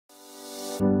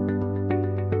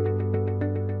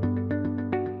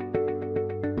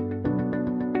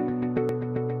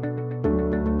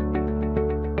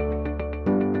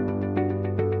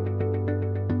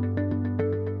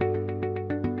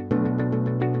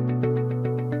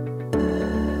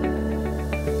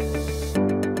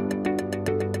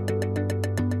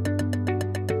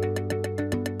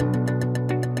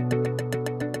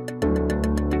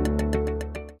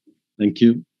Thank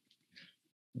you.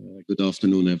 Good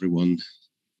afternoon, everyone.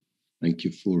 Thank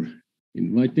you for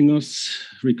inviting us,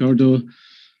 Ricardo,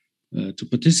 to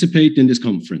participate in this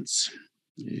conference.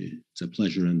 It's a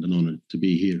pleasure and an honor to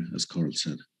be here, as Carl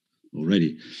said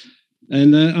already.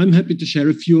 And I'm happy to share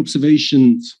a few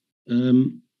observations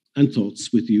and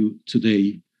thoughts with you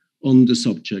today on the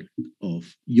subject of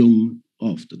Jung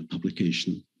after the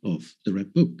publication of the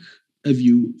Red Book, a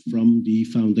view from the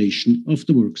foundation of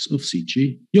the works of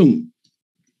C.G. Jung.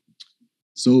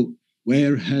 So,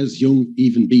 where has Jung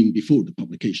even been before the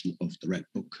publication of the Red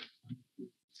Book?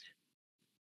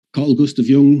 Carl Gustav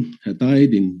Jung had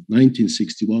died in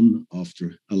 1961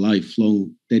 after a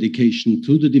lifelong dedication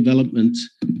to the development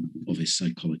of his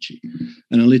psychology.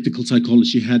 Analytical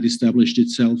psychology had established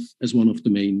itself as one of the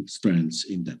main strands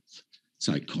in depth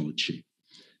psychology.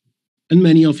 And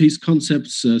many of his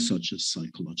concepts, such as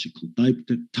psychological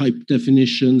type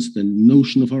definitions, the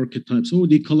notion of archetypes, or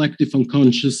the collective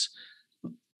unconscious,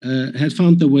 had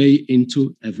found their way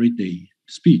into everyday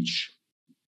speech.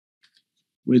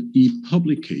 With the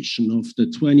publication of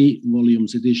the 20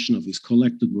 volumes edition of his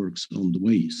collected works on the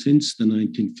way since the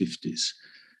 1950s,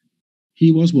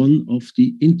 he was one of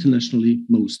the internationally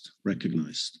most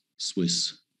recognized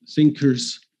Swiss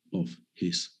thinkers of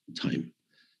his time.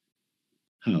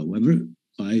 However,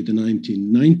 by the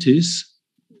 1990s,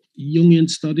 Jungian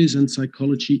studies and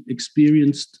psychology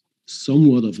experienced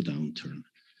somewhat of a downturn.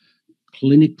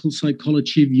 Clinical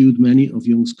psychology viewed many of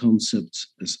Jung's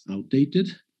concepts as outdated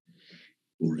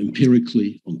or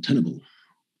empirically untenable.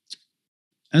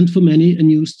 And for many, a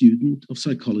new student of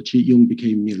psychology, Jung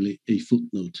became merely a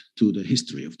footnote to the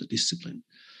history of the discipline.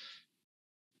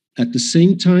 At the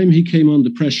same time, he came under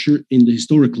pressure in the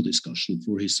historical discussion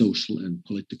for his social and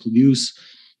political views,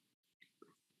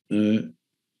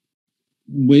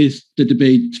 with the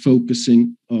debate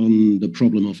focusing on the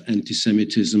problem of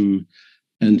anti-Semitism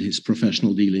and his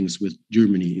professional dealings with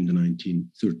Germany in the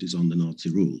 1930s on the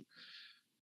Nazi rule.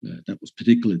 That was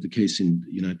particularly the case in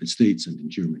the United States and in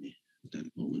Germany at that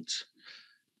moment.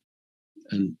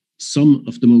 And some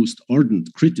of the most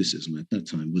ardent criticism at that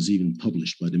time was even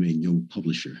published by the main Jung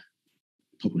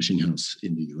publishing house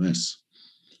in the US.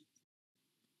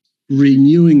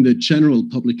 Renewing the general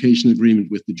publication agreement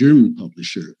with the German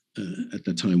publisher at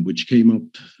that time, which came up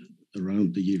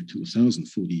around the year 2000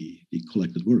 for the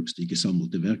collected works, die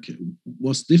gesammelte Werke,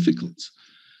 was difficult.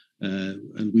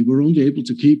 And we were only able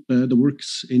to keep the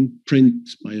works in print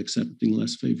by accepting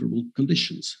less favorable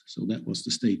conditions. So that was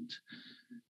the state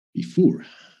before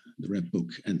the Red Book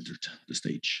entered the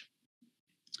stage.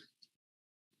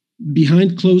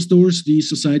 Behind closed doors, the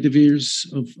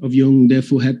societyviers of Jung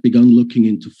therefore had begun looking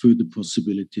into further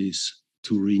possibilities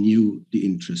to renew the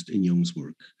interest in Jung's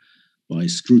work by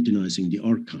scrutinizing the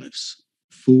archives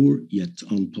for yet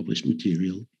unpublished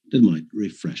material that might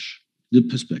refresh the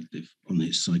perspective on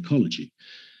his psychology.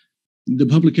 The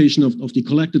publication of the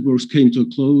collected works came to a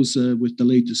close with the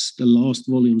last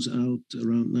volumes out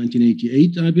around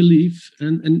 1988, I believe,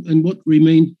 and what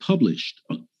remained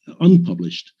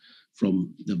unpublished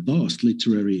from the vast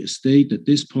literary estate at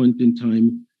this point in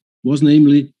time was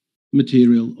namely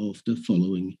material of the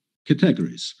following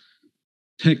categories: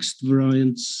 text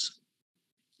variants,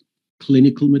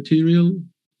 clinical material,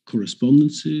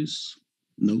 correspondences,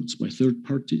 notes by third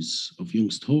parties of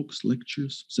Jung's talks,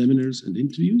 lectures, seminars, and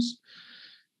interviews,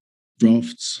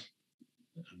 drafts,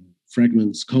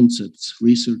 fragments, concepts,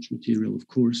 research material, of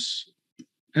course,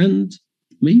 and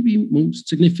maybe most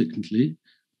significantly,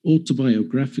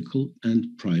 autobiographical and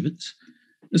private,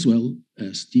 as well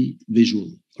as the visual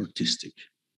artistic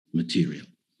material.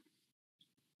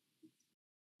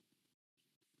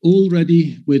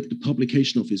 Already with the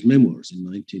publication of his memoirs in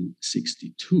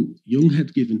 1962, Jung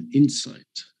had given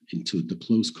insight into the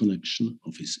close connection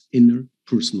of his inner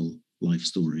personal life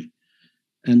story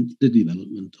and the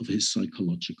development of his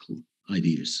psychological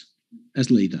ideas,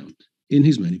 as laid out in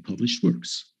his many published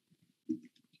works.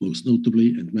 Most notably,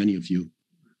 and many of you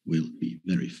will be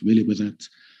very familiar with that,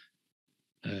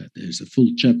 there's a full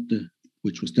chapter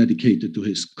which was dedicated to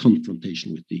his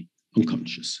confrontation with the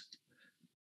unconscious,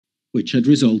 which had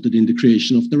resulted in the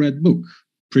creation of the Red Book,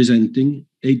 presenting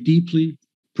a deeply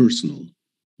personal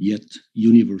yet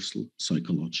universal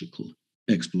psychological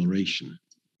exploration.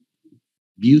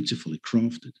 beautifully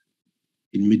crafted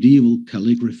in medieval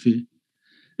calligraphy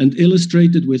and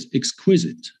illustrated with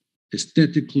exquisite,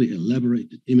 aesthetically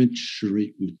elaborated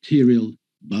imagery material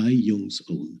by Jung's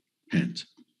own hand.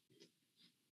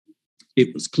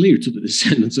 It was clear to the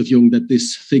descendants of Jung that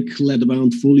this thick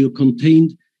leather-bound folio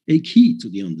contained a key to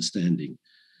the understanding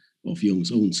of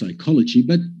Jung's own psychology,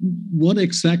 but what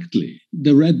exactly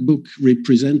the Red Book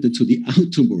represented to the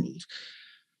outer world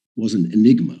was an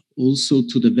enigma, also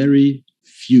to the very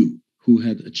few who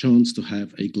had a chance to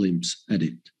have a glimpse at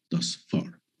it thus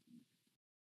far.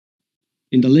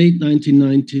 In the late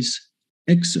 1990s,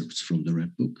 excerpts from the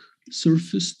Red Book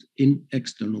surfaced in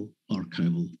external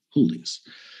archival holdings.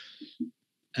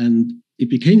 And it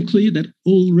became clear that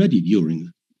already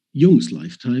during Jung's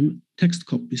lifetime, text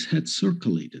copies had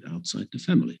circulated outside the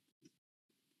family.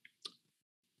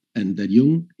 And that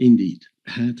Jung indeed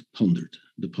had pondered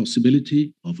the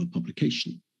possibility of a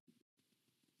publication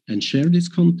and shared its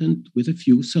content with a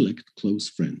few select close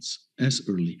friends as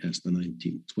early as the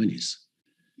 1920s.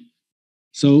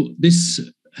 So this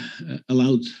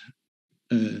allowed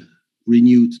a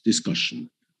renewed discussion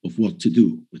of what to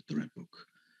do with the Red Book.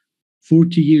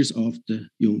 40 years after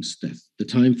Jung's death, the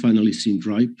time finally seemed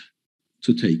ripe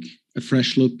to take a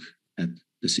fresh look at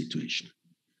the situation.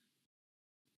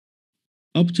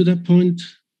 Up to that point,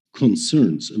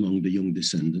 concerns among the Jung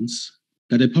descendants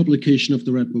that a publication of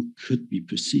the Red Book could be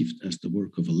perceived as the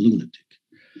work of a lunatic,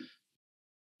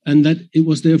 and that it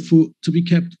was therefore to be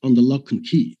kept under lock and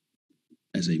key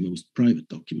as a most private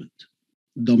document,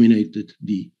 dominated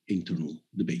the internal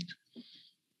debate.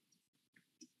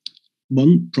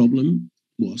 One problem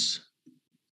was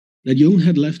that Jung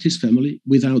had left his family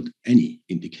without any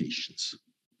indications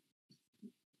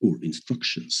or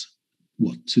instructions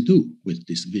what to do with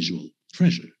this visual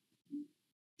treasure.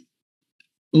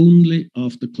 Only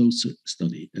after closer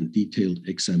study and detailed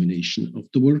examination of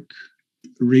the work,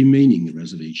 remaining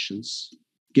reservations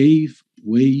gave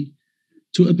way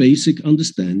to a basic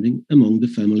understanding among the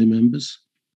family members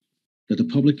that the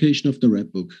publication of the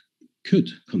Red Book could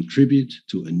contribute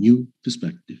to a new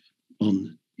perspective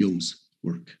on Jung's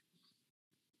work.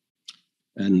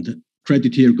 And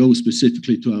credit here goes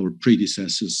specifically to our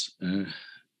predecessors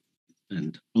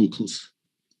and uncles,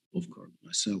 of course,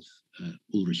 myself,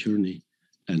 Ulrich Hörny,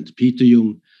 and Peter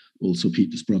Jung, also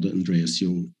Peter's brother Andreas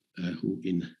Jung, who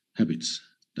inhabits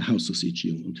the house of C.G.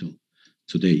 Jung until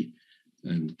today,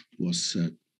 and was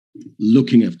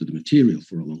looking after the material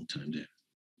for a long time there.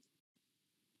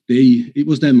 It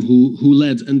was them who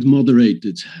led and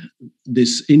moderated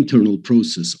this internal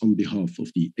process on behalf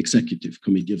of the Executive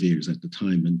Committee of Heirs at the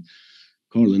time. And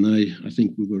Carl and I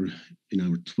think we were in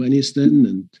our 20s then,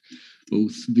 and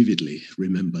both vividly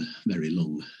remember very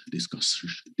long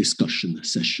discussion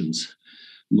sessions,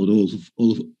 not all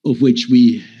of which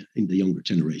we in the younger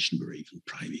generation were even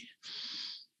privy.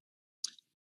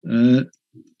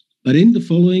 But in the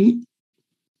following,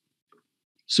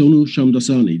 Sonu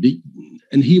Shamdasani,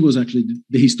 and he was actually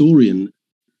the historian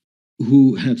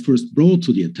who had first brought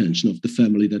to the attention of the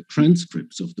family that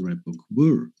transcripts of the Red Book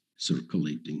were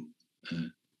circulating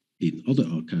in other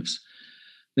archives.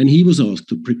 Then he was asked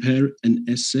to prepare an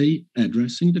essay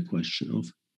addressing the question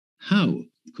of how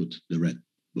could the Red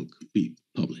Book be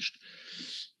published.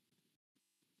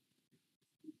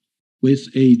 With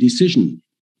a decision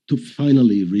to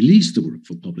finally release the work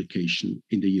for publication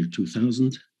in the year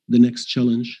 2000, the next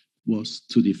challenge was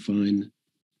to define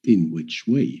in which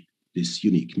way this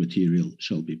unique material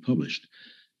shall be published,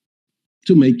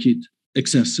 to make it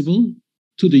accessible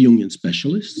to the Jungian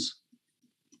specialists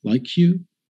like you,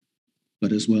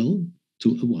 but as well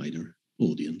to a wider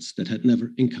audience that had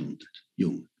never encountered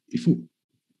Jung before.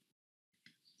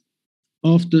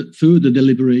 After further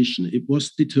deliberation, it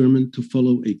was determined to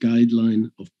follow a guideline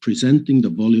of presenting the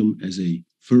volume as a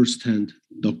first-hand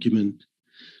document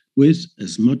with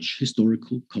as much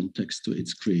historical context to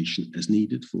its creation as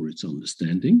needed for its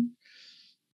understanding,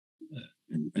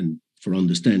 and for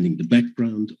understanding the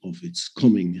background of its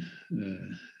coming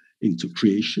into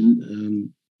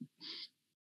creation,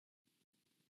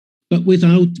 but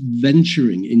without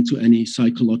venturing into any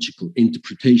psychological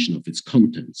interpretation of its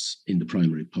contents in the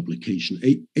primary publication,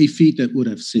 a feat that would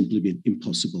have simply been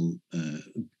impossible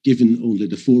given only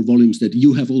the 4 volumes that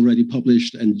you have already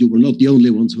published, and you were not the only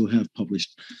ones who have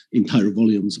published entire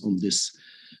volumes on this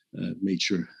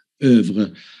major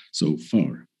oeuvre so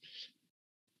far.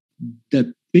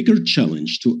 The bigger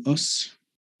challenge to us,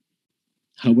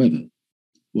 however,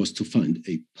 was to find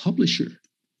a publisher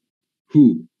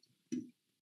who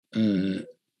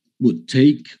would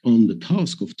take on the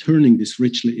task of turning this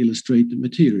richly illustrated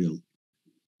material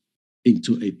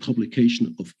into a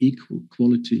publication of equal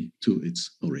quality to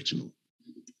its original.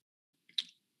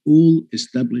 All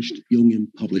established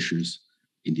Jungian publishers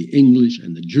in the English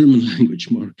and the German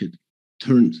language market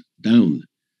turned down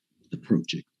the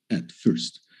project at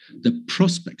first. The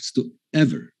prospects to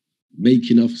ever make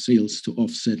enough sales to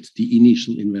offset the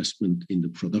initial investment in the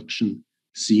production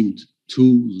seemed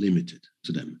too limited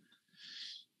to them.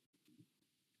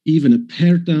 Even a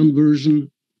pared-down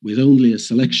version with only a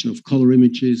selection of color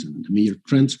images and a mere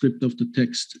transcript of the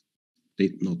text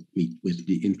did not meet with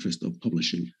the interest of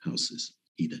publishing houses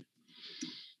either.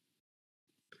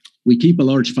 We keep a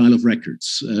large file of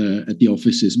records at the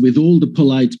offices with all the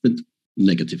polite but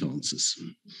negative answers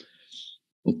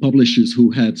of publishers who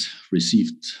had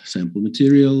received sample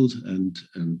material and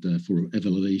for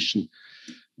evaluation,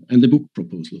 and the book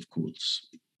proposal, of course.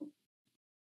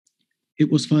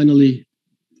 It was finally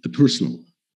a personal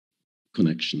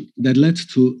connection that led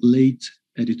to late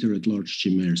editor-at-large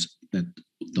Jim Mayer's at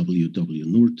W.W.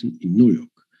 Norton in New York,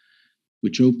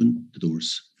 which opened the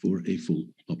doors for a full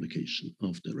publication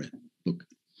of the Red Book.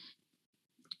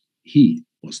 He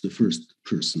was the first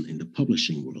person in the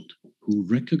publishing world who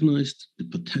recognized the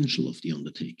potential of the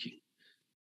undertaking.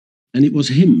 And it was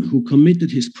him who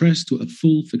committed his press to a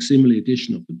full facsimile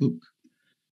edition of the book.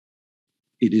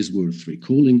 It is worth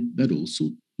recalling that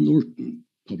also Norton,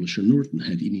 publisher Norton,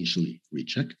 had initially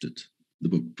rejected the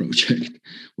book project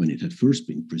when it had first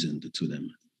been presented to them.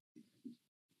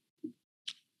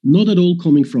 Not at all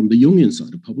coming from the Jungian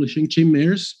side of publishing, Jim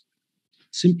Mayers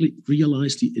simply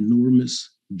realized the enormous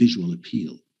visual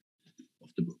appeal of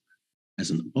the book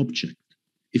as an object,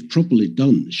 if properly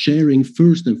done, sharing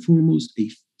first and foremost a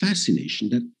fascination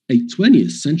that a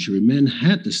 20th century man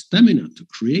had the stamina to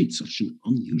create such an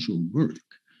unusual work.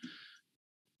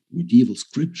 Medieval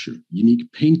scripture,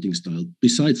 unique painting style,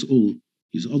 besides all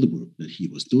his other work that he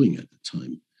was doing at the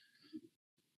time.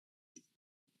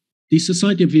 The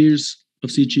Society of Years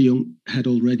of C.G. Jung had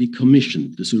already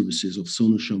commissioned the services of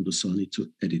Sono Shamdasani to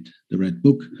edit the Red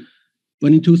Book,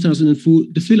 when in 2004,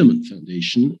 the Filament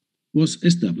Foundation was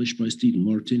established by Stephen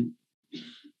Martin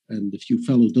and a few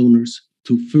fellow donors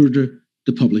to further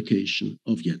the publication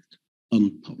of yet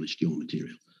unpublished Jung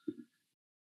material.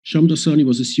 Shamdasani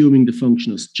was assuming the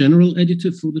function as general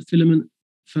editor for the Filament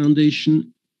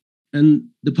Foundation, and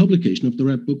the publication of the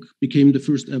Red Book became the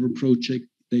first ever project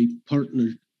they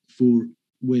partnered for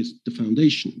with the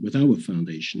foundation, with our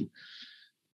foundation.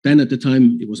 Then at the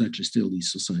time, it was actually still the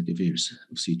Society of Heirs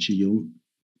of C.G. Jung,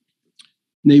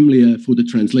 namely for the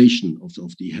translation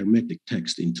of the Hermetic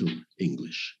text into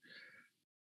English.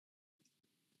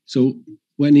 So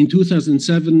when in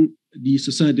 2007, the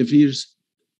Society of Heirs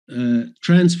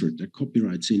transferred their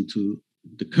copyrights into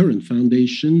the current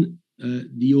foundation,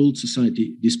 the old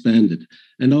society disbanded.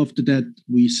 And after that,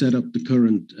 we set up the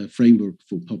current framework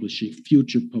for publishing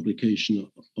future publication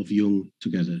of Jung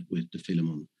together with the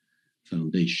Philemon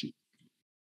Foundation.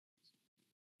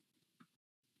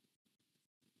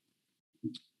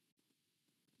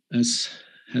 As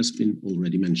has been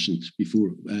already mentioned before,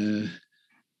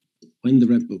 when the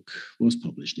Red Book was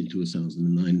published in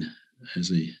 2009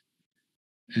 as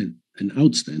an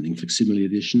outstanding facsimile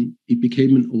edition, it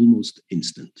became an almost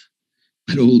instant,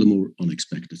 but all the more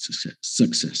unexpected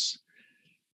success.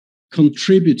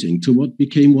 Contributing to what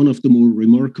became one of the more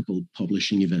remarkable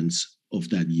publishing events of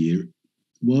that year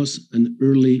was an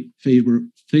early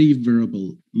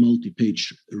favorable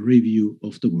multi-page review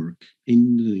of the work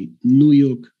in the New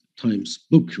York Times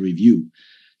Book Review,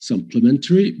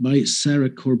 supplementary by Sarah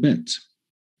Corbett,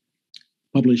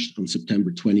 published on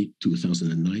September 20,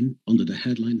 2009, under the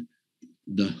headline,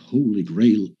 "The Holy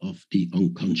Grail of the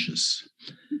Unconscious,"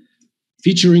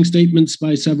 featuring statements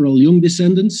by several Jung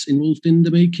descendants involved in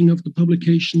the making of the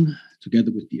publication,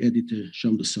 together with the editor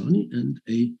Shamdasani and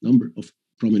a number of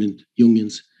prominent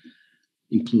Jungians,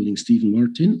 including Stephen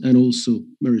Martin and also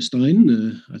Mary Stein.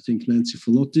 I think Nancy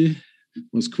Folotti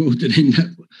was quoted in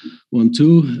that one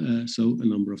too. So a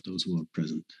number of those who are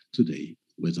present today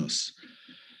with us.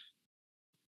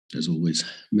 There's always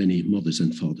many mothers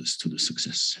and fathers to the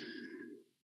success.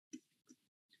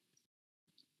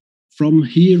 From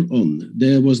here on,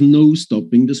 there was no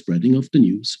stopping the spreading of the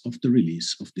news of the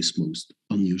release of this most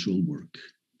unusual work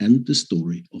and the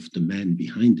story of the man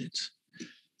behind it.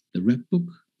 The Red Book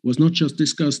was not just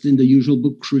discussed in the usual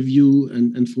book review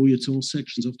and feuilleton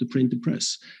sections of the printed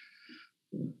press,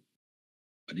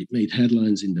 but it made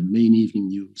headlines in the main evening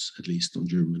news, at least on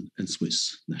German and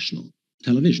Swiss national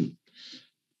television,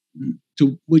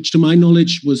 which to my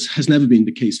knowledge has never been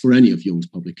the case for any of Jung's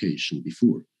publication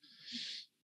before.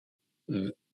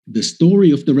 The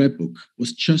story of the Red Book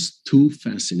was just too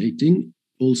fascinating,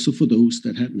 also for those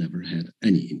that had never had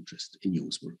any interest in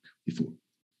Jung's work before.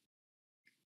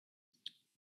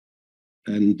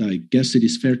 And I guess it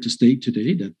is fair to state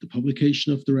today that the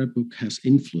publication of the Red Book has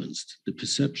influenced the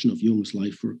perception of Jung's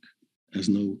life work as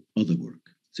no other work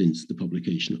since the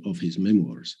publication of his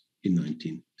memoirs in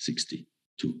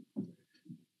 1962.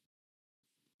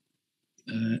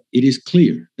 It is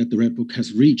clear that the Red Book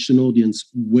has reached an audience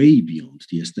way beyond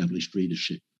the established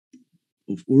readership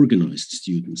of organized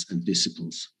students and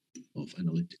disciples of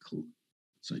analytical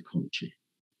psychology.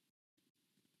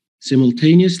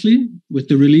 Simultaneously, with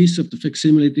the release of the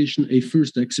facsimile edition, a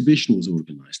first exhibition was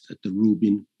organized at the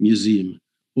Rubin Museum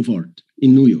of Art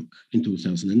in New York in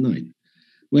 2009,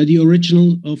 where the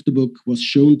original of the book was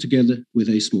shown together with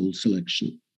a small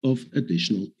selection of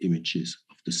additional images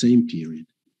of the same period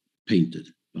painted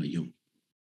by Jung.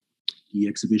 The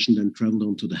exhibition then traveled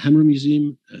on to the Hammer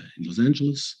Museum in Los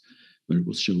Angeles, where it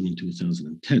was shown in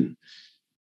 2010.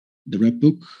 The Red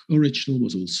Book original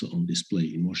was also on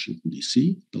display in Washington,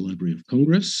 D.C., the Library of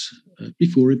Congress,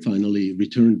 before it finally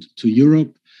returned to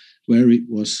Europe, where it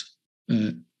was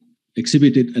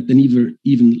exhibited at an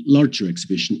even larger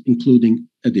exhibition, including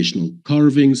additional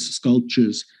carvings,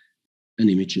 sculptures, and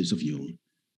images of Jung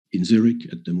in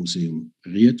Zurich at the Museum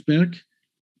Rietberg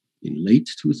in late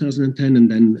 2010, and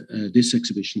then this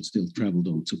exhibition still traveled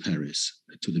on to Paris,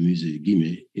 to the Musée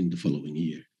Guimet in the following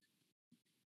year.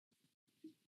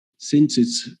 Since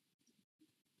its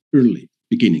early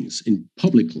beginnings in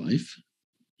public life,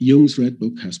 Jung's Red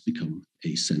Book has become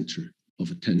a center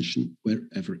of attention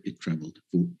wherever it traveled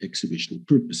for exhibition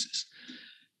purposes.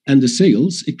 And the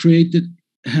sales it created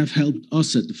have helped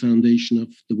us at the foundation of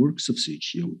the Works of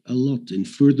C.G. Jung a lot in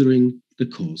furthering the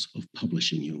cause of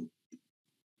publishing Jung.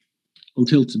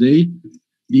 Until today,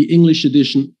 the English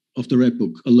edition of the Red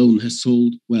Book alone has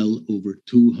sold well over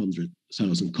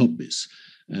 200,000 copies.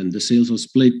 And the sales are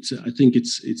split. I think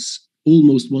it's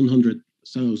almost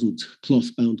 100,000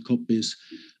 cloth-bound copies,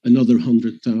 another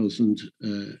 100,000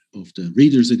 of the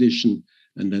reader's edition,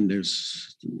 and then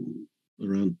there's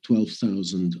around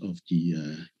 12,000 of the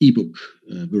ebook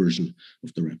version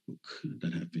of the Red Book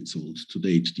that have been sold to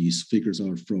date. These figures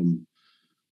are from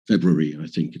February. I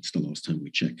think it's the last time we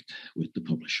checked with the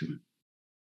publisher.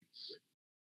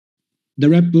 The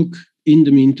Red Book, in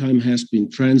the meantime, has been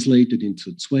translated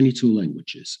into 22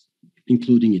 languages,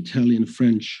 including Italian,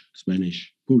 French,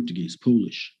 Spanish, Portuguese,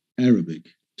 Polish, Arabic,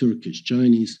 Turkish,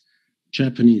 Chinese,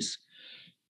 Japanese,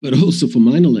 but also for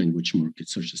minor language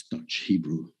markets such as Dutch,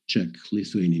 Hebrew, Czech,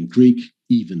 Lithuanian, Greek,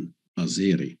 even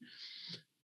unsere.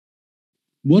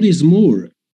 What is more,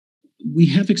 we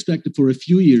have expected for a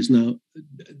few years now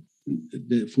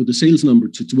for the sales number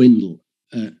to dwindle,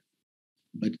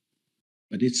 but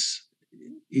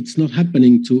it's not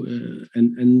happening to,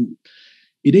 and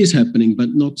it is happening, but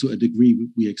not to a degree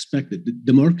we expected.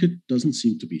 The market doesn't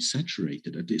seem to be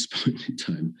saturated at this point in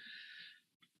time.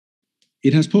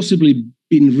 It has possibly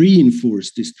been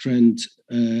reinforced, this trend,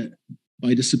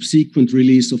 by the subsequent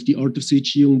release of the Art of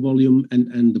C.G. Jung volume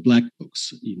and the Black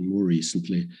Books, even more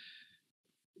recently,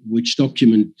 which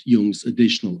document Jung's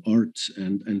additional art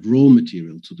and raw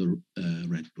material to the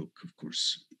Red Book, of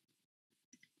course.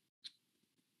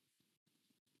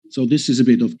 So this is a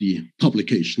bit of the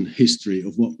publication history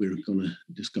of what we're going to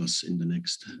discuss in the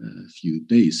next few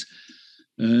days.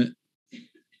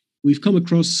 We've come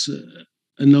across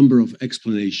a number of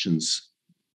explanations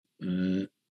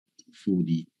for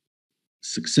the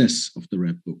success of the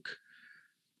Red Book.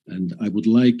 And I would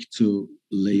like to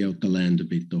lay out the land a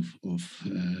bit of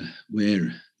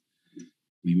where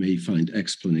we may find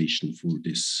explanation for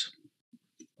this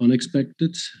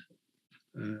unexpected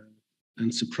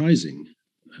and surprising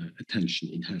attention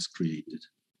it has created.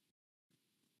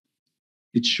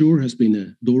 It sure has been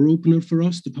a door opener for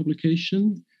us, the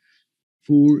publication,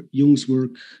 for Jung's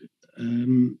work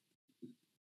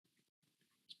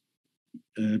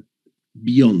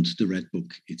beyond the Red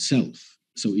Book itself.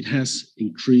 So it has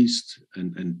increased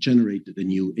and generated a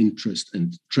new interest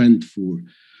and trend for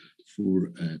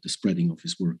the spreading of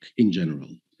his work in general.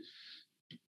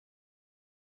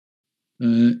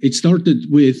 It started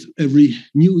with a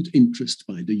renewed interest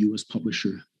by the US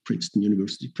publisher Princeton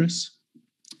University Press,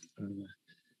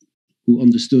 who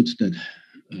understood that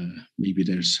maybe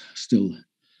there's still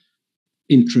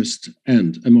interest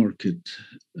and a market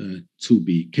to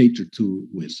be catered to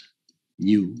with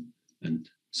new and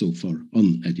so far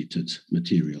unedited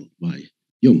material by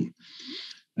Jung.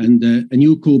 And a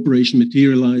new cooperation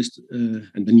materialized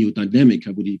and a new dynamic,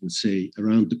 I would even say,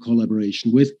 around the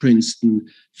collaboration with Princeton,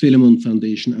 Philemon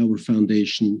Foundation, our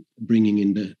foundation, bringing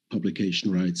in the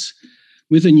publication rights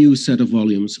with a new set of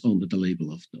volumes under the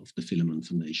label of the Philemon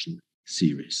Foundation,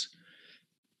 series.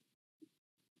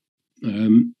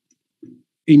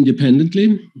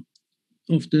 Independently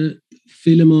of the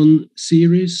Philemon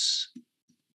series,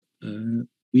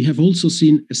 we have also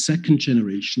seen a second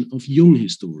generation of Jung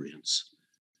historians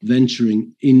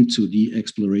venturing into the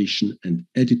exploration and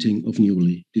editing of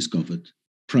newly discovered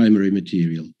primary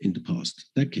material in the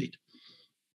past decade.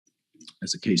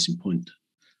 As a case in point,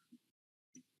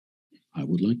 I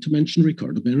would like to mention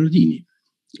Riccardo Bernardini,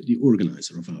 the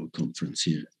organizer of our conference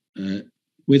here,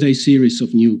 with a series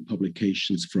of new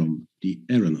publications from the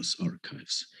Eranos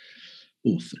archives,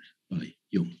 authored by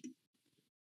Jung.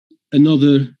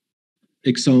 Another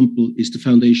example is the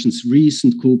Foundation's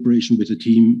recent cooperation with a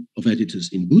team of editors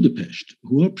in Budapest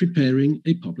who are preparing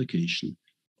a publication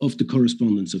of the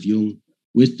correspondence of Jung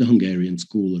with the Hungarian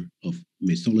scholar of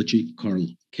mythology, Karl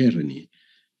Kerényi,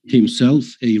 himself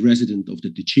a resident of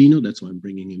the Ticino, that's why I'm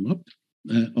bringing him up,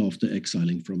 after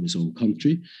exiling from his own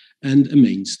country, and a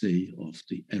mainstay of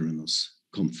the Eranos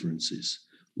conferences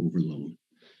over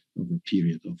a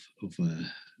period of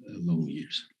long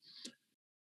years.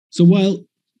 So while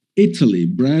Italy,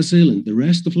 Brazil, and the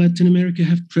rest of Latin America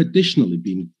have traditionally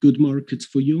been good markets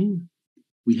for Jung,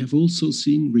 we have also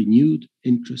seen renewed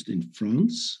interest in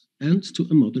France and to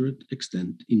a moderate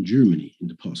extent in Germany in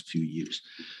the past few years.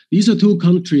 These are two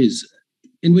countries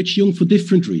in which Jung, for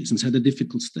different reasons, had a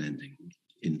difficult standing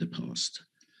in the past.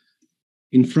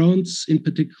 In France, in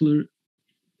particular,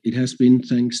 it has been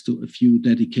thanks to a few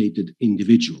dedicated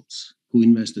individuals who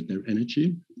invested their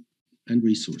energy and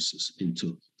resources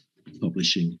into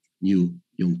publishing new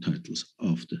Jung titles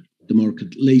after the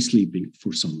market lay sleeping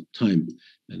for some time.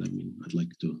 And I mean, I'd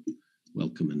like to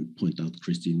welcome and point out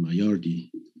Christine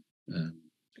Maillardi,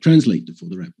 translator for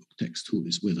the rap book text, who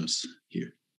is with us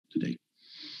here today.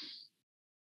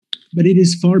 But it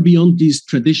is far beyond these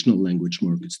traditional language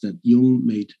markets that Jung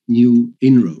made new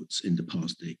inroads in the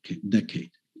past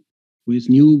decade, with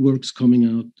new works coming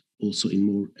out also in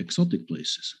more exotic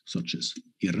places, such as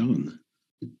Iran.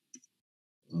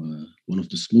 One of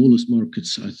the smallest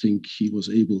markets I think he was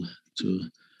able to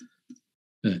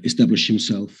establish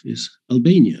himself is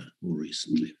Albania more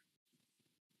recently.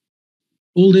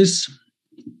 All this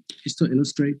is to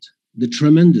illustrate the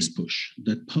tremendous push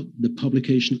that the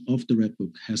publication of the Red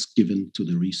Book has given to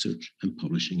the research and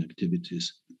publishing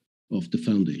activities of the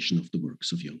Foundation of the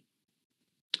Works of Jung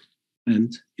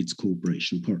and its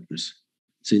cooperation partners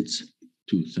since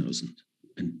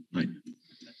 2009.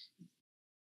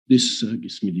 This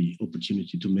gives me the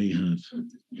opportunity to may have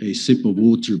a sip of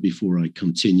water before I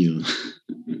continue.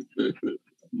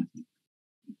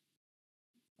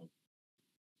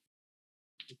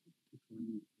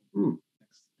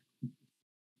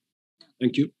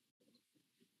 Thank you.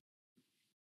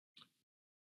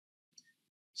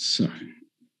 So,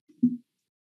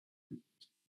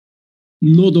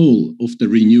 not all of the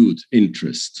renewed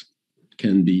interest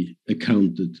can be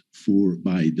accounted for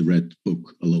by the Red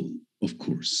Book alone, of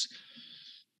course.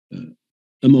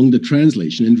 Among the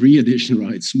translation and re-edition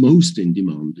rights most in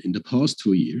demand in the past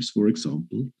 2 years, for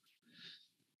example,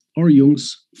 are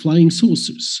Jung's Flying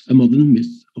Saucers, a modern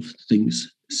myth of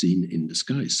things seen in the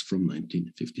skies from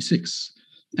 1956.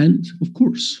 And, of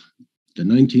course, the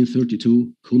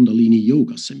 1932 Kundalini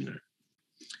Yoga Seminar,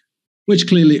 which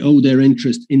clearly owe their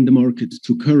interest in the market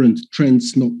to current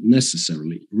trends not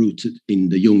necessarily rooted in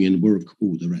the Jungian work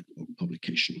or the Red Book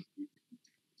publication.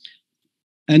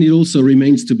 And it also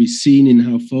remains to be seen in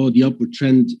how far the upward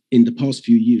trend in the past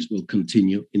few years will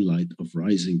continue in light of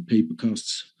rising paper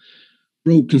costs,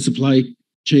 broken supply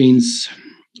chains,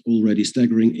 already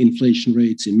staggering inflation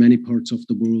rates in many parts of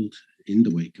the world in the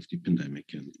wake of the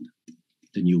pandemic and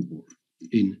the new war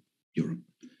in Europe.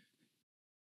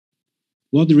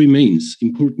 What remains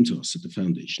important to us at the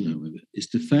Foundation, however, is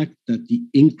the fact that the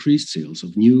increased sales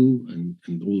of new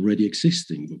and already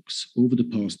existing books over the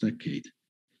past decade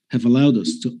have allowed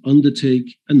us to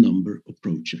undertake a number of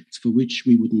projects for which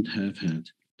we wouldn't have had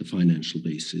the financial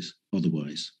basis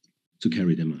otherwise to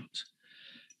carry them out,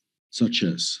 such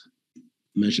as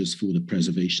measures for the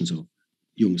preservation of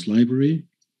Jung's library,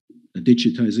 a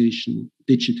digitation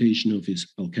of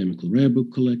his alchemical rare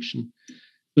book collection,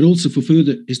 but also for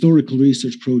further historical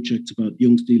research projects about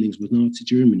Jung's dealings with Nazi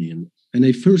Germany and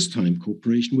a first-time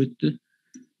cooperation with the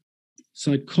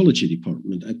psychology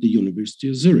department at the University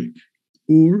of Zurich.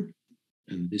 Or,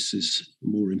 and this is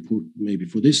more important maybe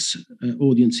for this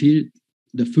audience here,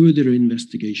 the further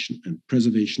investigation and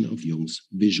preservation of Jung's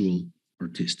visual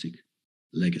artistic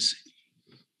legacy.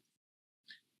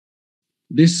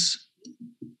 This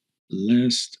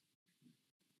last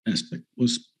aspect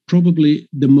was probably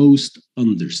the most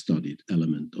understudied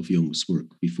element of Jung's work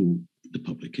before the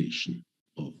publication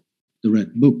of the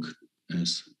Red Book,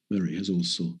 as Murray has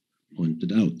also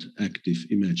pointed out, active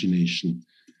imagination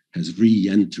has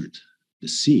re-entered the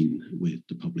scene with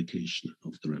the publication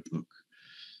of the Red Book.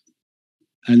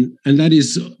 And that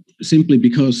is simply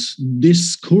because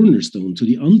this cornerstone to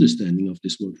the understanding of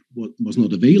this work was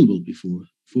not available before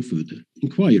for further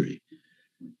inquiry.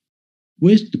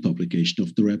 With the publication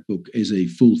of the Red Book as a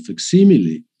full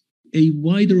facsimile, a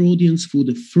wider audience for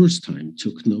the first time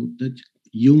took note that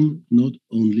Jung not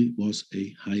only was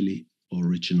a highly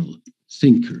original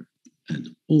thinker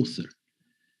and author,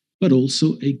 but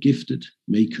also a gifted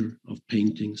maker of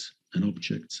paintings and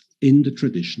objects in the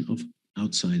tradition of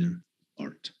outsider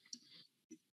art.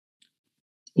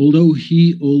 Although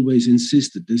he always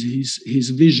insisted that his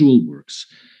visual works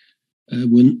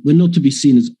were not to be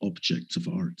seen as objects of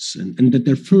arts, and that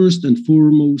their first and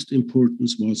foremost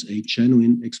importance was a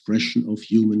genuine expression of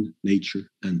human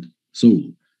nature and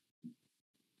soul.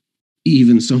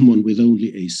 Even someone with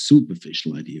only a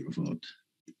superficial idea of art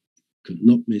could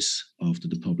not miss, after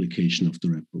the publication of the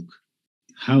Red Book,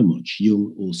 how much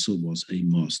Jung also was a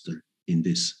master in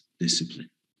this discipline.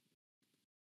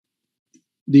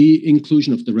 The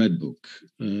inclusion of the Red Book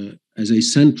as a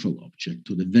central object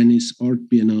to the Venice Art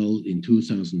Biennale in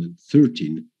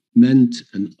 2013 meant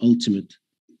an ultimate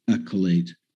accolade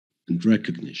and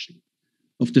recognition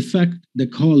of the fact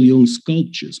that Carl Jung's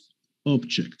sculptures,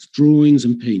 objects, drawings,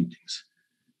 and paintings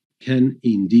can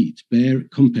indeed bear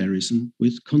comparison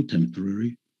with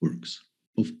contemporary works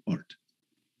of art.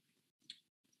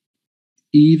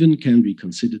 Even can be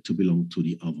considered to belong to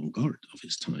the avant-garde of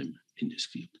his time in this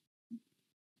field.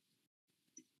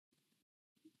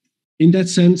 In that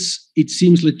sense, it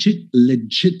seems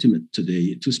legitimate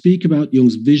today to speak about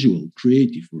Jung's visual,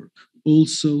 creative work,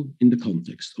 also in the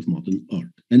context of modern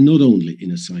art, and not only in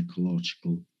a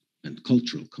psychological and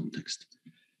cultural context.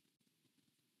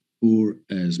 Or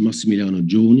as Massimiliano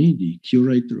Gioni, the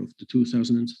curator of the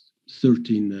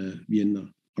 2013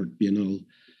 Vienna Art Biennale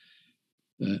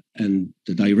and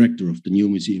the director of the New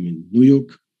Museum in New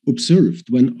York, observed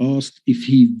when asked if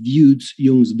he viewed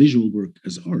Jung's visual work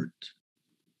as art.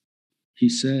 He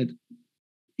said,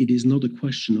 "It is not a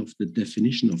question of the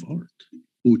definition of art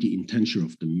or the intention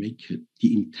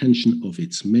of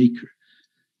its maker,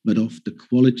 but of the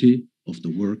quality of the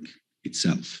work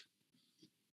itself."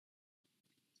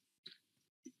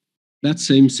 That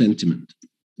same sentiment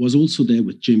was also there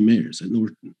with Jim Mears at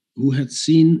Norton, who had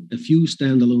seen a few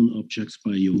standalone objects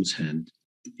by Jung's hand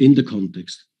in the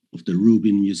context of the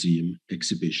Rubin Museum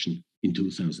exhibition in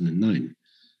 2009,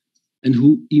 and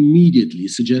who immediately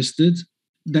suggested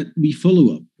that we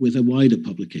follow up with a wider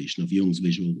publication of Jung's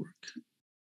visual work,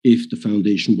 if the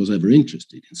foundation was ever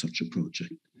interested in such a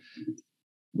project.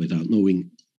 Without knowing,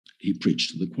 he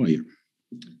preached to the choir.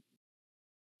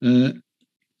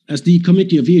 As the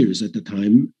Committee of Years at the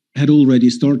time had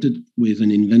already started with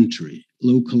an inventory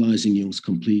localizing Jung's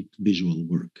complete visual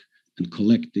work and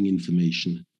collecting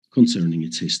information concerning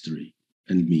its history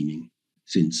and meaning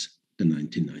since the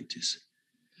 1990s.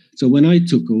 So when I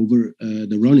took over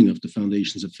the running of the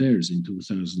Foundation's affairs in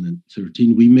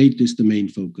 2013, we made this the main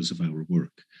focus of our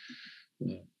work,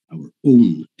 our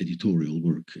own editorial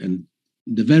work, and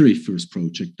the very first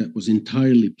project that was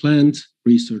entirely planned,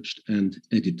 researched, and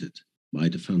edited by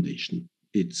the Foundation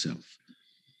itself.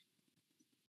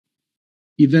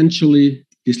 Eventually,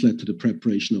 this led to the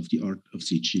preparation of the Art of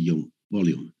C.G. Jung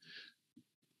volume,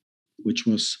 which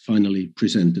was finally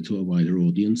presented to a wider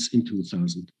audience in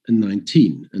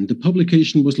 2019. And the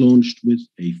publication was launched with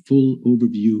a full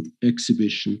overview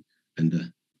exhibition and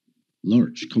a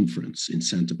large conference in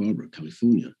Santa Barbara,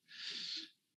 California,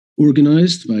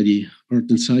 organized by the Art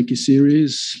and Psyche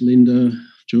series. Linda,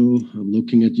 Joe, I'm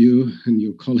looking at you and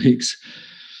your colleagues,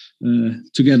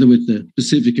 together with the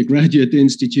Pacifica Graduate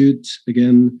Institute,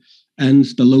 again, and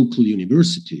the local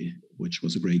university, which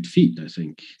was a great feat, I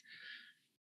think.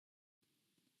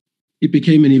 It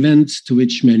became an event to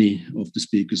which many of the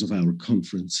speakers of our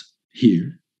conference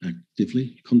here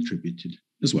actively contributed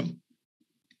as well.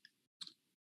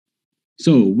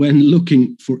 So when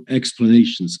looking for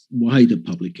explanations why the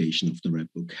publication of the Red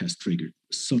Book has triggered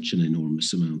such an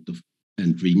enormous amount of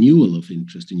and renewal of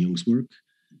interest in Jung's work,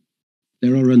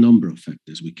 there are a number of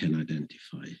factors we can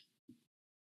identify.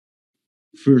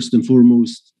 First and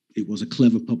foremost, it was a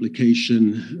clever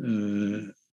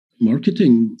publication,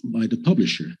 marketing by the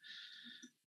publisher.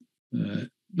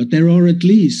 But there are at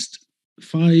least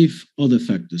 5 other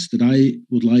factors that I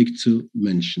would like to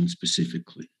mention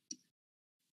specifically.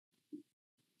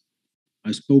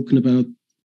 I've spoken about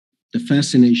the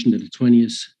fascination that the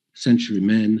 20th century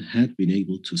man had been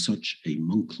able to such a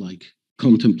monk-like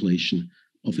contemplation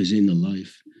of his inner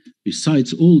life,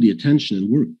 besides all the attention and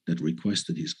work that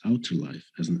requested his outer life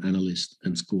as an analyst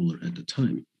and scholar at the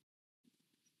time.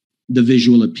 The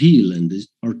visual appeal and the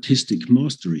artistic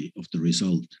mastery of the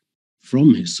result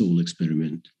from his soul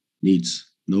experiment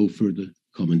needs no further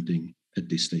commenting at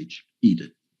this stage either.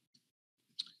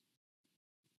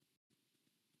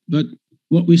 But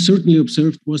what we certainly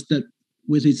observed was that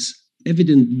with its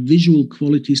evident visual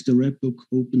qualities, the Red Book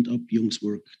opened up Jung's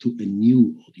work to a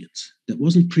new audience that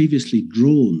wasn't previously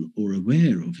drawn or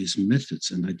aware of his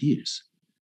methods and ideas.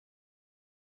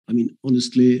 I mean,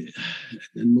 honestly,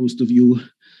 and most of you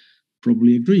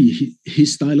probably agree,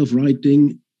 his style of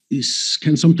writing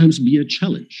can sometimes be a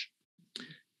challenge.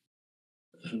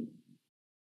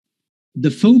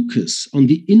 The focus on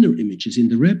the inner images in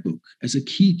the Red Book as a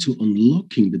key to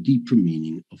unlocking the deeper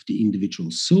meaning of the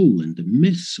individual soul and the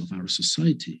myths of our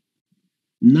society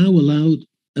now allowed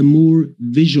a more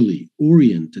visually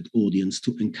oriented audience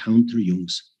to encounter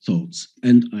Jung's thoughts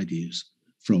and ideas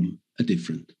from a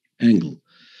different angle.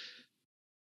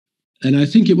 And I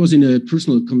think it was in a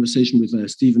personal conversation with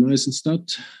Stephen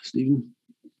Eisenstadt. Stephen,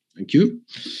 thank you.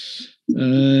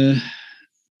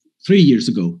 3 years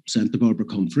ago, Santa Barbara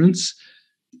conference,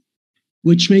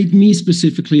 which made me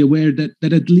specifically aware that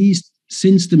at least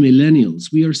since the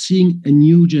millennials, we are seeing a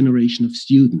new generation of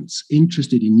students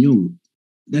interested in Jung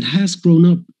that has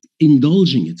grown up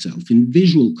indulging itself in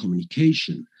visual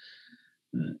communication,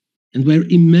 and where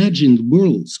imagined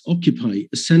worlds occupy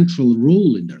a central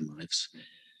role in their lives,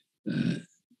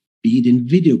 be it in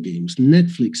video games,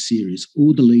 Netflix series,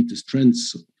 or the latest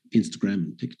trends, Instagram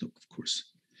and TikTok, of course.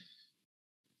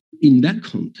 In that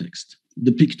context,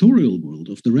 the pictorial world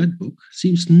of the Red Book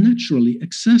seems naturally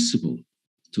accessible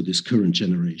to this current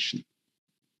generation,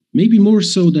 maybe more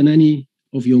so than any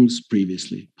of Jung's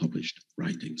previously published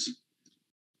writings.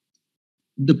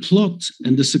 The plot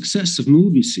and the success of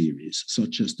movie series,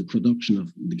 such as the production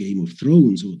of the Game of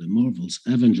Thrones or the Marvel's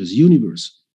Avengers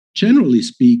universe, generally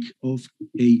speak of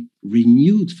a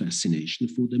renewed fascination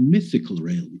for the mythical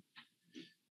realm,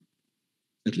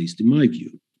 at least in my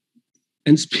view.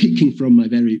 And speaking from my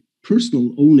very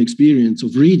personal own experience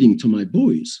of reading to my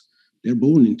boys, they're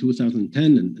born in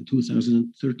 2010 and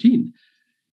 2013,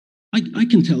 I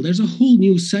can tell there's a whole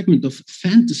new segment of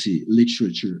fantasy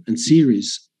literature and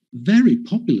series very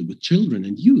popular with children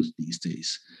and youth these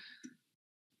days,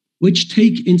 which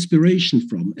take inspiration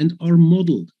from and are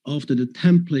modeled after the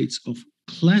templates of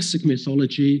classic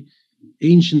mythology,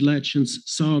 ancient legends,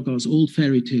 sagas, old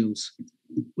fairy tales,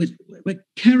 where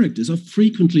characters are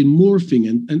frequently morphing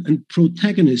and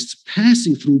protagonists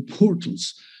passing through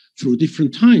portals through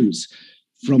different times,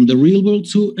 from the real world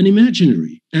to an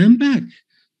imaginary and back,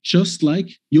 just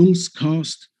like Jung's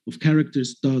cast of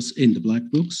characters does in the Black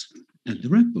Books and the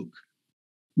Red Book,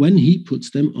 when he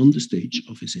puts them on the stage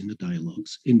of his inner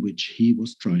dialogues, in which he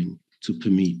was trying to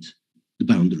permeate the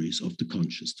boundaries of the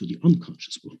conscious to the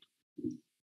unconscious world.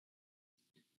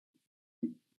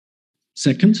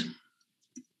 Second,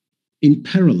 in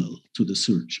parallel to the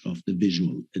search of the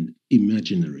visual and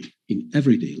imaginary in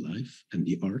everyday life and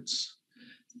the arts,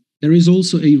 there is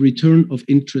also a return of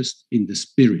interest in the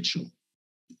spiritual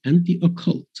and the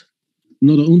occult,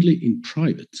 not only in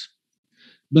private,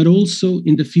 but also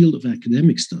in the field of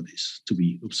academic studies, to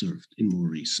be observed in more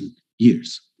recent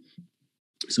years.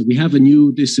 So we have a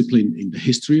new discipline in the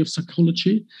history of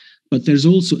psychology, but there's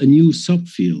also a new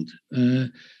subfield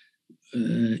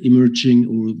emerging,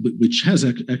 or which has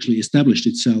actually established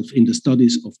itself in the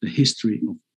studies of the history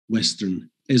of Western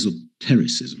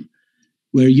esotericism,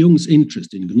 where Jung's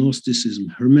interest in Gnosticism,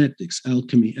 Hermetics,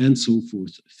 alchemy, and so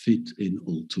forth fit in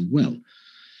all too well.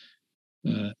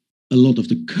 A lot of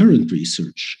the current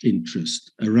research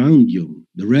interest around Jung,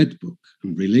 the Red Book,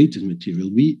 and related material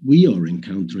we are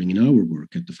encountering in our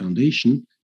work at the Foundation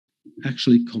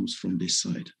actually comes from this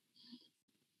side.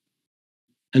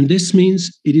 And this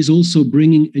means it is also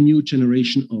bringing a new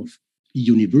generation of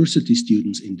university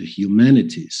students in the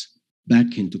humanities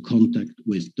back into contact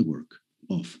with the work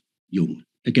of Jung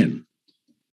again.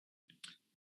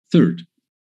 Third,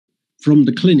 from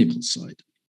the clinical side,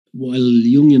 while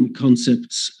Jungian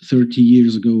concepts 30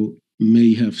 years ago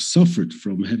may have suffered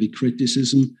from heavy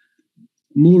criticism,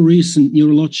 more recent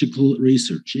neurological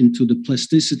research into the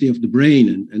plasticity of the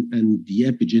brain and the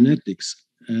epigenetics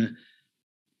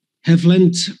have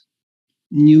lent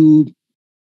new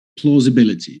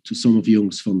plausibility to some of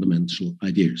Jung's fundamental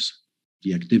ideas,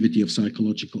 the activity of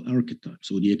psychological archetypes,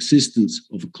 or the existence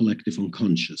of a collective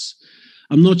unconscious.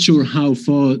 I'm not sure how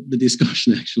far the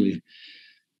discussion actually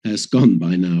has gone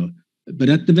by now, but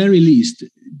at the very least,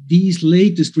 these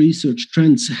latest research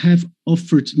trends have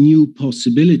offered new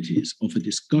possibilities of a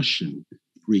discussion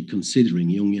reconsidering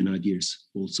Jungian ideas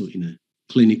also in a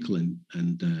clinical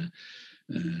and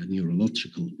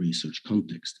neurological research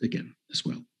context again as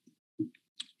well.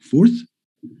 Fourth,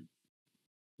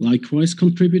 likewise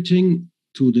contributing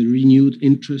to the renewed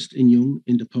interest in Jung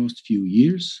in the past few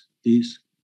years is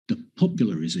the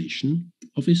popularization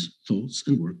of his thoughts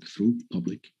and work through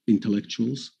public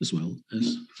intellectuals as well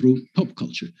as through pop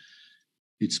culture.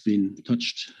 It's been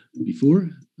touched before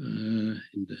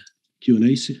in the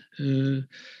Q&A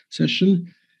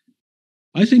session.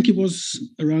 I think it was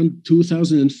around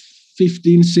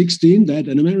 2015-16 that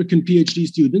an American PhD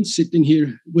student sitting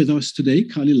here with us today,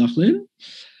 Kali Lachlan,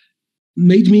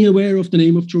 made me aware of the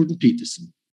name of Jordan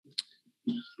Peterson,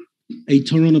 a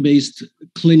Toronto-based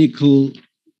clinical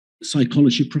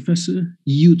psychology professor,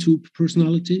 YouTube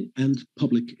personality, and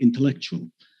public intellectual,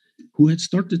 who had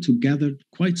started to gather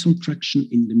quite some traction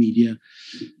in the media,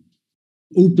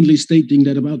 openly stating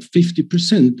that about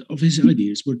 50% of his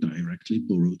ideas were directly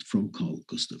borrowed from Carl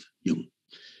Gustav Jung.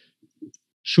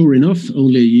 Sure enough,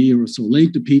 only a year or so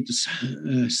later, Peters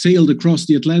sailed across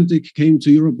the Atlantic, came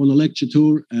to Europe on a lecture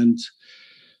tour, and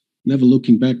never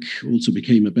looking back, also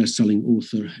became a best-selling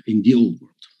author in the old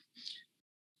world.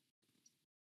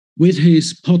 With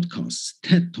his podcasts,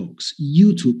 TED Talks,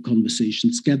 YouTube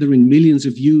conversations gathering millions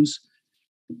of views,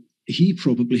 he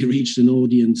probably reached an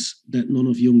audience that none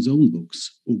of Jung's own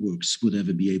books or works would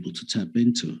ever be able to tap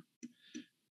into.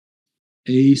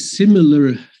 A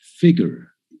similar figure,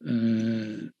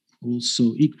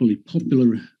 also equally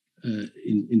popular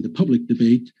in the public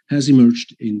debate, has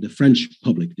emerged in the French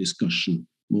public discussion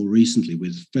more recently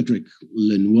with Frédéric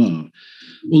Lenoir,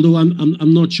 although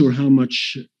I'm not sure how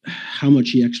much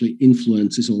he actually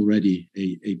influences already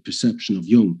a perception of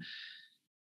Jung.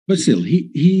 But still,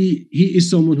 he is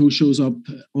someone who shows up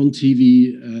on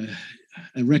TV,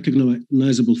 a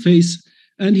recognizable face,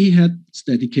 and he had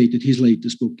dedicated his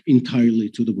latest book entirely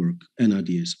to the work and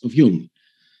ideas of Jung.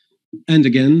 And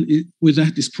again, with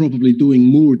that is probably doing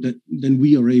more than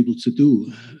we are able to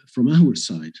do from our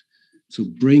side, to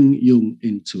bring Jung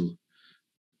into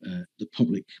the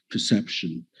public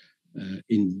perception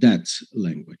in that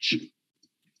language.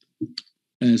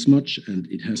 As much, and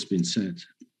it has been said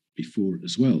before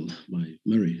as well by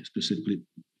Murray specifically,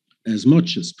 as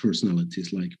much as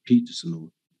personalities like Peterson or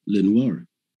Lenoir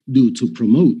do to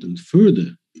promote and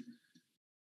further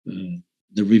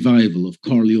the revival of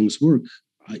Carl Jung's work,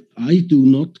 I do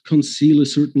not conceal a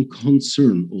certain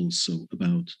concern also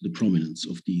about the prominence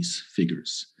of these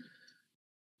figures,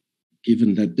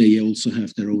 given that they also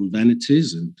have their own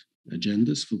vanities and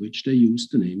agendas for which they use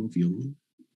the name of Jung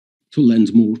to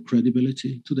lend more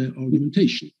credibility to their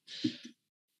argumentation.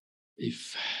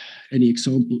 If any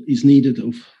example is needed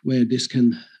of where this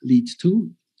can lead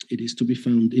to, it is to be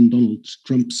found in Donald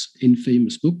Trump's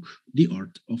infamous book, The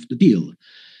Art of the Deal,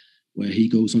 where he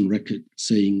goes on record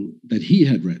saying that he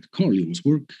had read Carl Jung's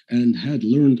work and had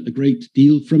learned a great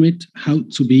deal from it, how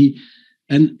to be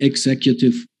an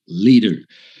executive leader.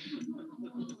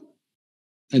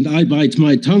 And I bite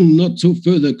my tongue not to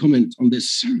further comment on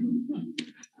this.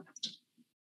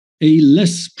 A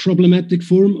less problematic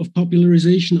form of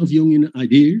popularization of Jungian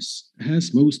ideas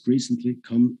has most recently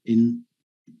come in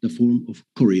the form of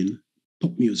Korean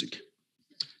pop music.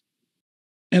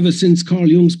 Ever since Carl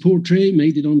Jung's portrait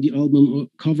made it on the album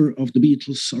cover of the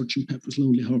Beatles' Sgt. Pepper's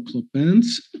Lonely Hearts Club Band,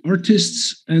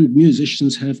 artists and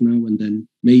musicians have now and then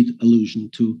made allusion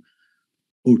to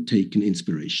or taken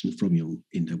inspiration from Jung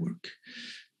in their work,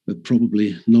 but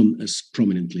probably none as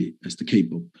prominently as the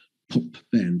K-pop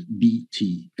band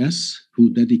BTS, who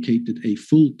dedicated a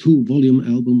full 2-volume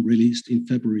album released in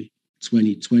February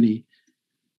 2020,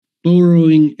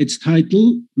 borrowing its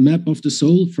title, Map of the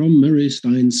Soul, from Murray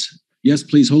Stein's, yes,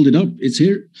 please hold it up, it's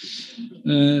here,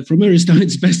 from Murray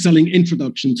Stein's best-selling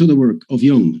introduction to the work of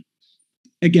Jung.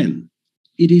 Again,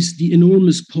 it is the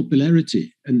enormous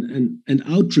popularity and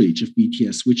outreach of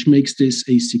BTS which makes this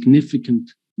a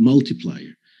significant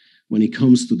multiplier when it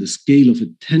comes to the scale of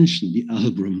attention the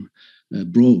album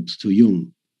brought to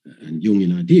Jung and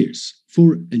Jungian ideas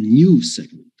for a new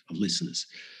segment of listeners.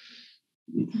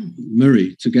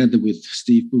 Murray, together with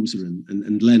Steve Boozer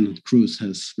and Len Cruz,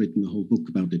 has written a whole book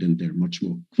about it, and they're much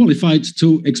more qualified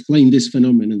to explain this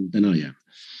phenomenon than I am.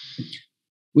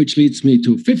 Which leads me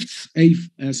to fifth,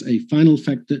 as a final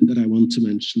factor that I want to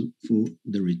mention for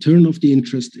the return of the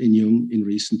interest in Jung in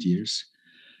recent years.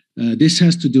 This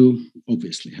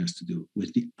obviously has to do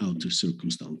with the outer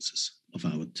circumstances of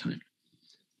our time.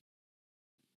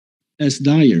 As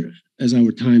dire as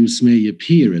our times may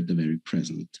appear at the very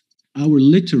present, our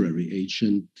literary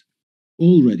agent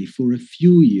already for a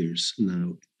few years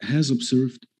now has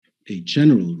observed a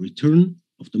general return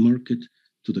of the market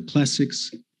to the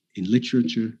classics in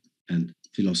literature and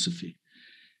philosophy.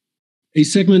 A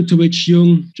segment to which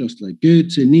Jung, just like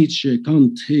Goethe, Nietzsche,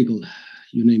 Kant, Hegel,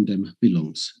 you name them,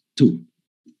 belongs to.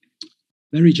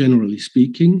 Very generally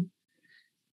speaking,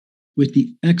 with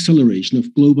the acceleration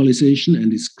of globalization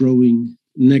and its growing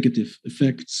negative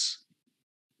effects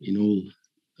in all,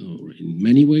 or in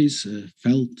many ways,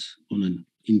 felt on an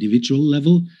individual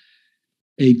level,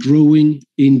 a growing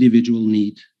individual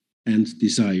need and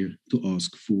desire to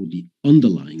ask for the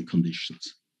underlying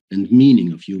conditions and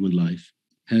meaning of human life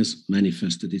has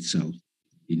manifested itself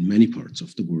in many parts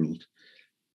of the world.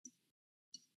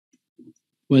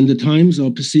 When the times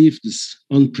are perceived as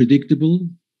unpredictable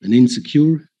and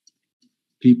insecure,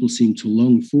 people seem to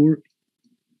long for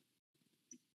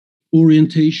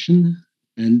orientation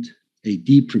and a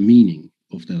deeper meaning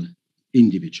of their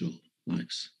individual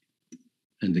lives.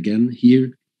 And again,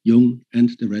 here, Jung and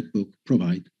the Red Book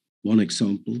provide one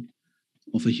example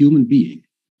of a human being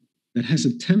that has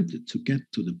attempted to get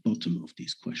to the bottom of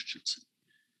these questions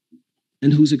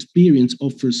and whose experience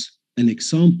offers an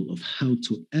example of how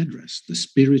to address the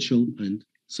spiritual and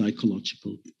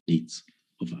psychological needs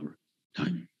of our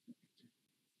time.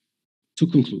 To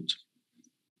conclude,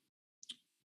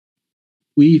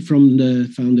 we from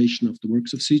the foundation of the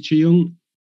Works of C.G. Jung,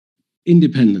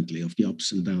 independently of the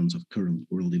ups and downs of current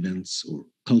world events or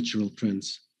cultural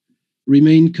trends,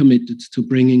 remain committed to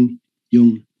bringing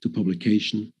Jung to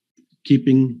publication,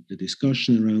 keeping the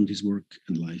discussion around his work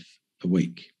and life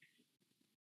awake.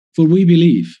 For we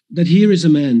believe that here is a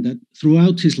man that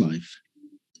throughout his life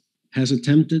has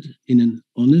attempted in an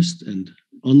honest and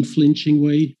unflinching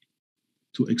way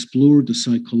to explore the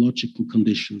psychological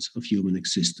conditions of human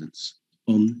existence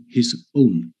on his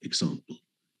own example,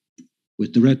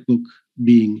 with the Red Book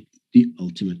being the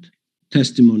ultimate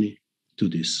testimony to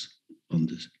this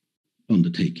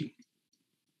undertaking.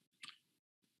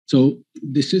 So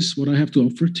this is what I have to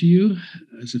offer to you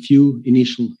as a few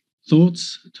initial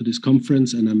thoughts to this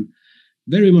conference, and I'm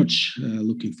very much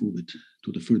looking forward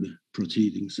to the further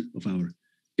proceedings of our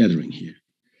gathering here.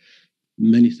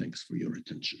 Many thanks for your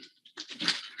attention.